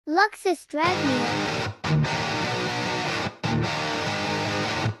Luxus Dragneel.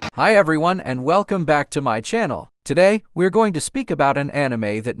 Hi everyone and welcome back to my channel. Today, we're going to speak about an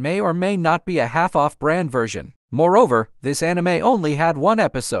anime that may or may not be a half-off brand version. Moreover, this anime only had one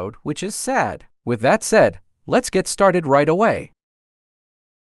episode, which is sad. With that said, let's get started right away.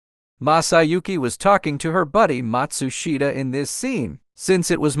 Masayuki was talking to her buddy Matsushita in this scene.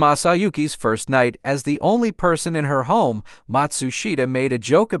 Since it was Masayuki's first night as the only person in her home, Matsushita made a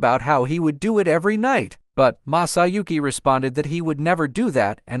joke about how he would do it every night. But Masayuki responded that he would never do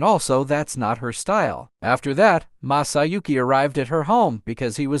that, and also that's not her style. After that, Masayuki arrived at her home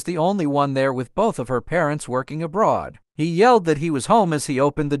because he was the only one there with both of her parents working abroad. He yelled that he was home as he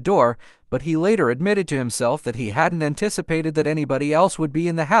opened the door, but he later admitted to himself that he hadn't anticipated that anybody else would be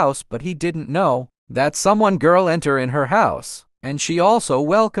in the house, but he didn't know that someone girl enter in her house. And she also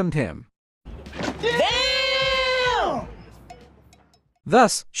welcomed him. Damn!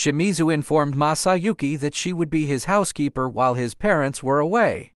 Thus, Shimizu informed Masayuki that she would be his housekeeper while his parents were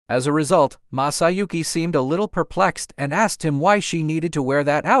away. As a result, Masayuki seemed a little perplexed and asked him why she needed to wear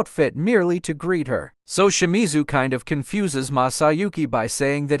that outfit merely to greet her. So Shimizu kind of confuses Masayuki by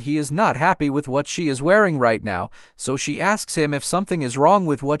saying that he is not happy with what she is wearing right now, so she asks him if something is wrong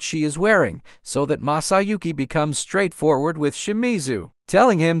with what she is wearing, so that Masayuki becomes straightforward with Shimizu,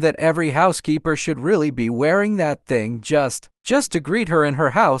 telling him that every housekeeper should really be wearing that thing just to greet her in her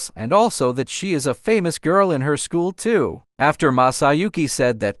house, and also that she is a famous girl in her school too. After Masayuki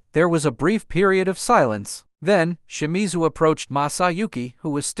said that, there was a brief period of silence. Then, Shimizu approached Masayuki, who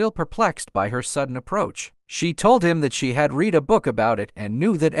was still perplexed by her sudden approach. She told him that she had read a book about it and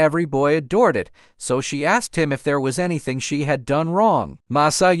knew that every boy adored it, so she asked him if there was anything she had done wrong.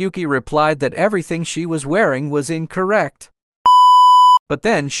 Masayuki replied that everything she was wearing was incorrect. But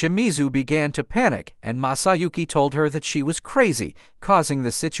then Shimizu began to panic, and Masayuki told her that she was crazy, causing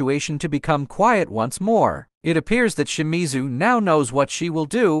the situation to become quiet once more. It appears that Shimizu now knows what she will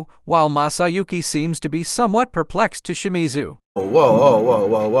do, while Masayuki seems to be somewhat perplexed to Shimizu.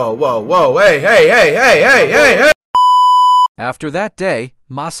 Whoa, hey! After that day,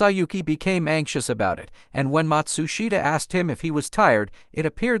 Masayuki became anxious about it, and when Matsushita asked him if he was tired, it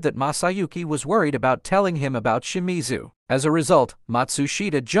appeared that Masayuki was worried about telling him about Shimizu. As a result,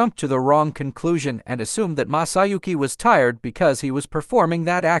 Matsushita jumped to the wrong conclusion and assumed that Masayuki was tired because he was performing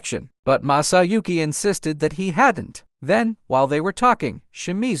that action. But Masayuki insisted that he hadn't. Then, while they were talking,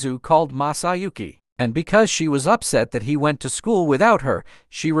 Shimizu called Masayuki. And because she was upset that he went to school without her,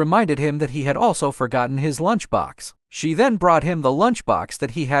 she reminded him that he had also forgotten his lunchbox. She then brought him the lunchbox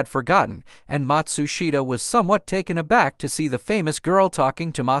that he had forgotten, and Matsushita was somewhat taken aback to see the famous girl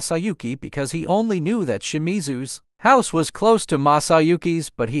talking to Masayuki because he only knew that Shimizu's house was close to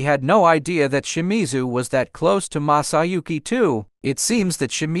Masayuki's, but he had no idea that Shimizu was that close to Masayuki too. It seems that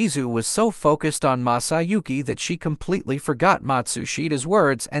Shimizu was so focused on Masayuki that she completely forgot Matsushita's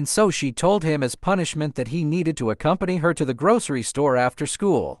words, and so she told him as punishment that he needed to accompany her to the grocery store after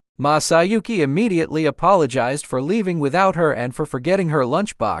school. Masayuki immediately apologized for leaving without her and for forgetting her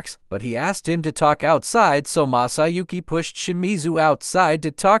lunchbox, but he asked him to talk outside, so Masayuki pushed Shimizu outside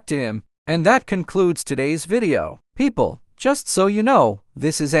to talk to him. And that concludes today's video. People, just so you know,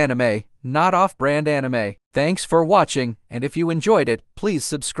 this is anime, not off-brand anime. Thanks for watching, and if you enjoyed it, please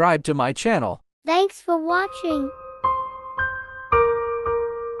subscribe to my channel. Thanks for watching.